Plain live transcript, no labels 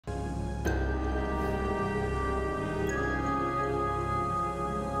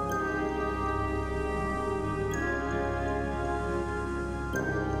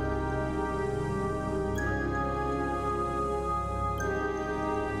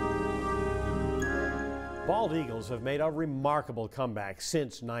Bald eagles have made a remarkable comeback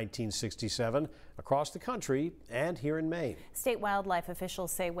since 1967 across the country and here in Maine. State wildlife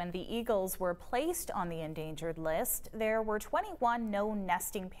officials say when the eagles were placed on the endangered list, there were 21 known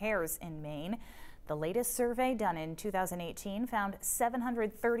nesting pairs in Maine. The latest survey done in 2018 found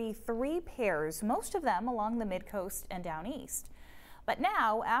 733 pairs, most of them along the mid-coast and down east. But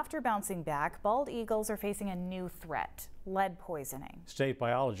now, after bouncing back, bald eagles are facing a new threat: lead poisoning. State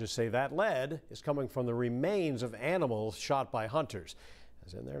biologists say that lead is coming from the remains of animals shot by hunters.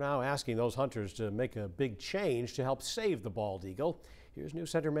 As in, they're now asking those hunters to make a big change to help save the bald eagle. Here's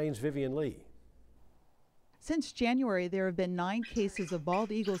News Center Maine's Vivian Lee. Since January, there have been 9 cases of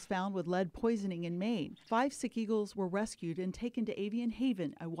bald eagles found with lead poisoning in Maine. 5 sick eagles were rescued and taken to Avian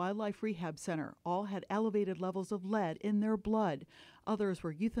Haven, a wildlife rehab center. All had elevated levels of lead in their blood. Others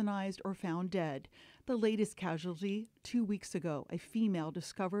were euthanized or found dead. The latest casualty, 2 weeks ago, a female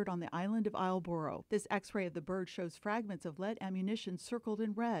discovered on the island of Islesboro. This x-ray of the bird shows fragments of lead ammunition circled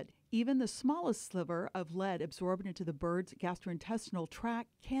in red. Even the smallest sliver of lead absorbed into the bird's gastrointestinal tract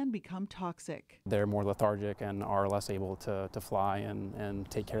can become toxic. They're more lethargic and are less able to fly and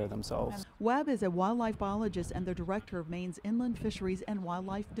take care of themselves. Webb is a wildlife biologist and the director of Maine's Inland Fisheries and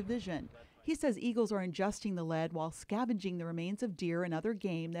Wildlife Division. He says eagles are ingesting the lead while scavenging the remains of deer and other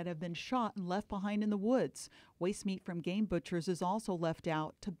game that have been shot and left behind in the woods. Waste meat from game butchers is also left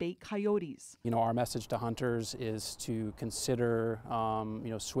out to bait coyotes. Our message to hunters is to consider,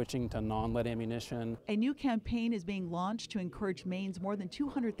 switching to non-lead ammunition. A new campaign is being launched to encourage Maine's more than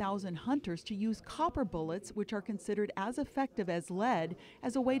 200,000 hunters to use copper bullets, which are considered as effective as lead,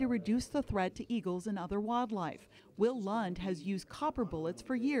 as a way to reduce the threat to eagles and other wildlife. Will Lund has used copper bullets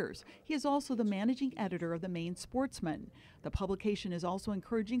for years. He is also the managing editor of the Maine Sportsman. The publication is also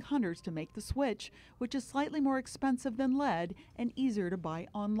encouraging hunters to make the switch, which is slightly more expensive than lead and easier to buy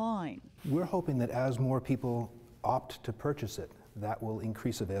online. We're hoping that as more people opt to purchase it, that will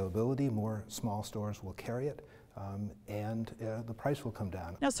increase availability. More small stores will carry it. And the price will come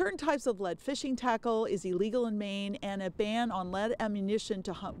down. Now, certain types of lead fishing tackle is illegal in Maine, and a ban on lead ammunition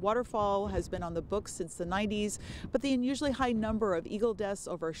to hunt waterfowl has been on the books since the 90s. But the unusually high number of eagle deaths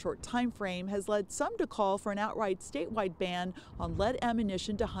over a short time frame has led some to call for an outright statewide ban on lead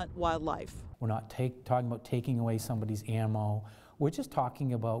ammunition to hunt wildlife. We're not talking about taking away somebody's ammo. We're just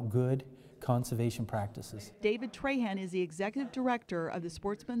talking about good conservation practices. David Trahan is the executive director of the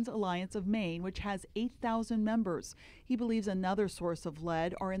Sportsmen's Alliance of Maine, which has 8,000 members. He believes another source of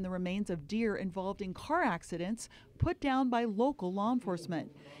lead are in the remains of deer involved in car accidents put down by local law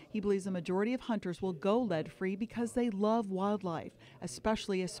enforcement. He believes the majority of hunters will go lead-free because they love wildlife,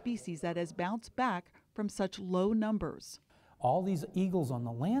 especially a species that has bounced back from such low numbers. All these eagles on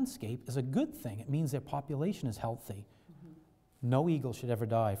the landscape is a good thing. It means their population is healthy. No eagle should ever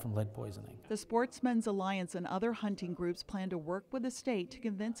die from lead poisoning. The Sportsmen's Alliance and other hunting groups plan to work with the state to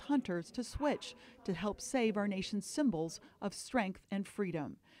convince hunters to switch to help save our nation's symbols of strength and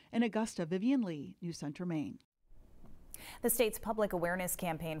freedom. In Augusta, Vivian Lee, News Center, Maine. The state's public awareness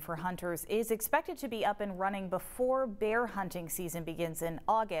campaign for hunters is expected to be up and running before bear hunting season begins in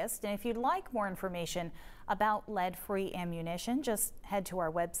August. And if you'd like more information about lead-free ammunition, just head to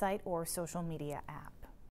our website or social media app.